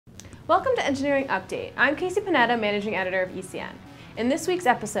Welcome to Engineering Update. I'm Casey Panetta, Managing Editor of ECN. In this week's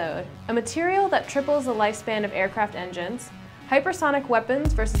episode, a material that triples the lifespan of aircraft engines, hypersonic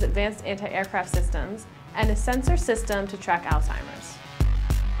weapons versus advanced anti-aircraft systems, and a sensor system to track Alzheimer's.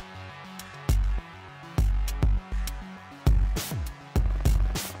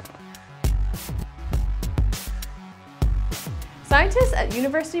 Scientists at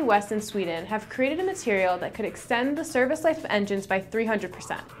University West in Sweden have created a material that could extend the service life of engines by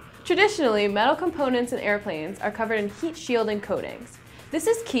 300%. Traditionally, metal components in airplanes are covered in heat shielding coatings. This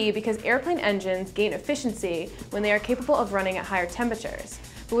is key because airplane engines gain efficiency when they are capable of running at higher temperatures.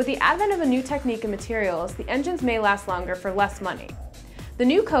 But with the advent of a new technique and materials, the engines may last longer for less money. The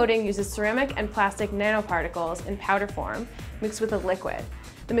new coating uses ceramic and plastic nanoparticles in powder form mixed with a liquid.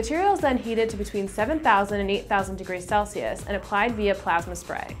 The material is then heated to between 7,000 and 8,000 degrees Celsius and applied via plasma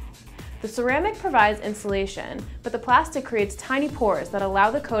spray. The ceramic provides insulation, but the plastic creates tiny pores that allow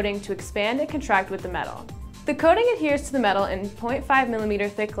the coating to expand and contract with the metal. The coating adheres to the metal in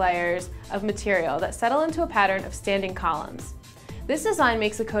 0.5mm thick layers of material that settle into a pattern of standing columns. This design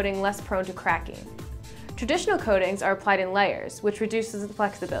makes the coating less prone to cracking. Traditional coatings are applied in layers, which reduces the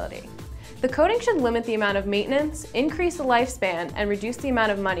flexibility. The coating should limit the amount of maintenance, increase the lifespan, and reduce the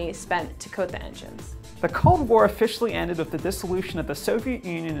amount of money spent to coat the engines. The Cold War officially ended with the dissolution of the Soviet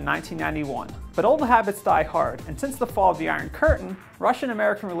Union in 1991, but old habits die hard, and since the fall of the Iron Curtain,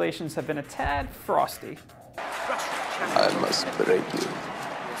 Russian-American relations have been a tad frosty. I must break you.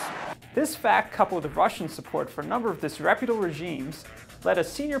 This fact, coupled with Russian support for a number of disreputable regimes, led a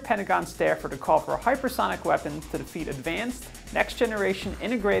senior Pentagon staffer to call for hypersonic weapons to defeat advanced, next-generation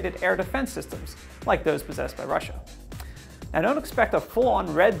integrated air defense systems, like those possessed by Russia. Now don't expect a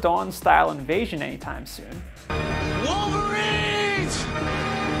full-on Red Dawn-style invasion anytime soon. Wolverines!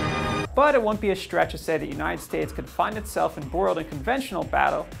 But it won't be a stretch to say that the United States could find itself embroiled in conventional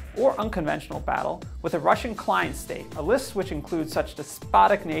battle, or unconventional battle, with a Russian client state, a list which includes such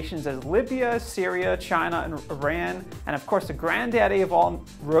despotic nations as Libya, Syria, China, and Iran, and of course the granddaddy of all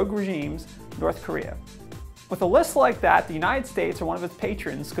rogue regimes, North Korea. With a list like that, the United States or one of its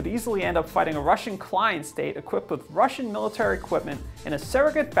patrons could easily end up fighting a Russian client state equipped with Russian military equipment in a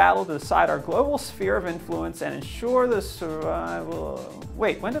surrogate battle to decide our global sphere of influence and ensure the survival.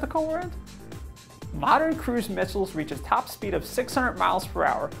 Wait, when did the Cold War end? Modern cruise missiles reach a top speed of 600 miles per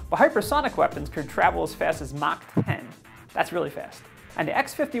hour, while hypersonic weapons could travel as fast as Mach 10. That's really fast. And the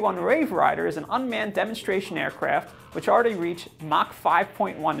X-51 Wave Rider is an unmanned demonstration aircraft which already reached Mach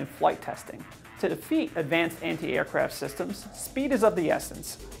 5.1 in flight testing. To defeat advanced anti-aircraft systems, speed is of the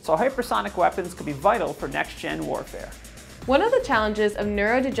essence, so hypersonic weapons could be vital for next-gen warfare. One of the challenges of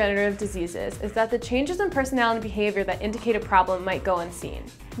neurodegenerative diseases is that the changes in personality and behavior that indicate a problem might go unseen.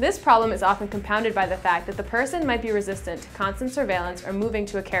 This problem is often compounded by the fact that the person might be resistant to constant surveillance or moving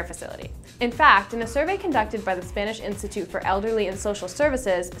to a care facility. In fact, in a survey conducted by the Spanish Institute for Elderly and Social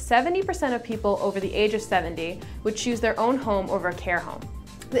Services, 70% of people over the age of 70 would choose their own home over a care home.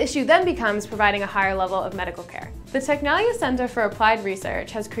 The issue then becomes providing a higher level of medical care. The Tecnalia Centre for Applied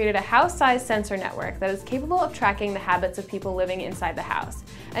Research has created a house-sized sensor network that is capable of tracking the habits of people living inside the house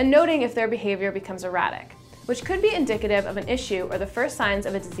and noting if their behavior becomes erratic, which could be indicative of an issue or the first signs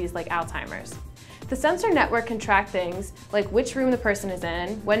of a disease like Alzheimer's. The sensor network can track things like which room the person is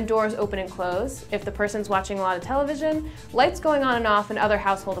in, when doors open and close, if the person's watching a lot of television, lights going on and off, and other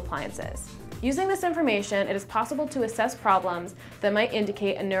household appliances. Using this information, it is possible to assess problems that might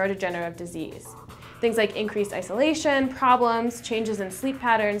indicate a neurodegenerative disease. Things like increased isolation, problems, changes in sleep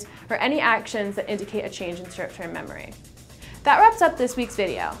patterns, or any actions that indicate a change in short-term memory. That wraps up this week's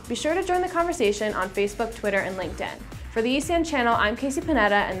video. Be sure to join the conversation on Facebook, Twitter, and LinkedIn. For the ECN channel, I'm Casey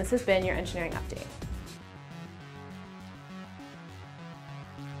Panetta, and this has been your Engineering Update.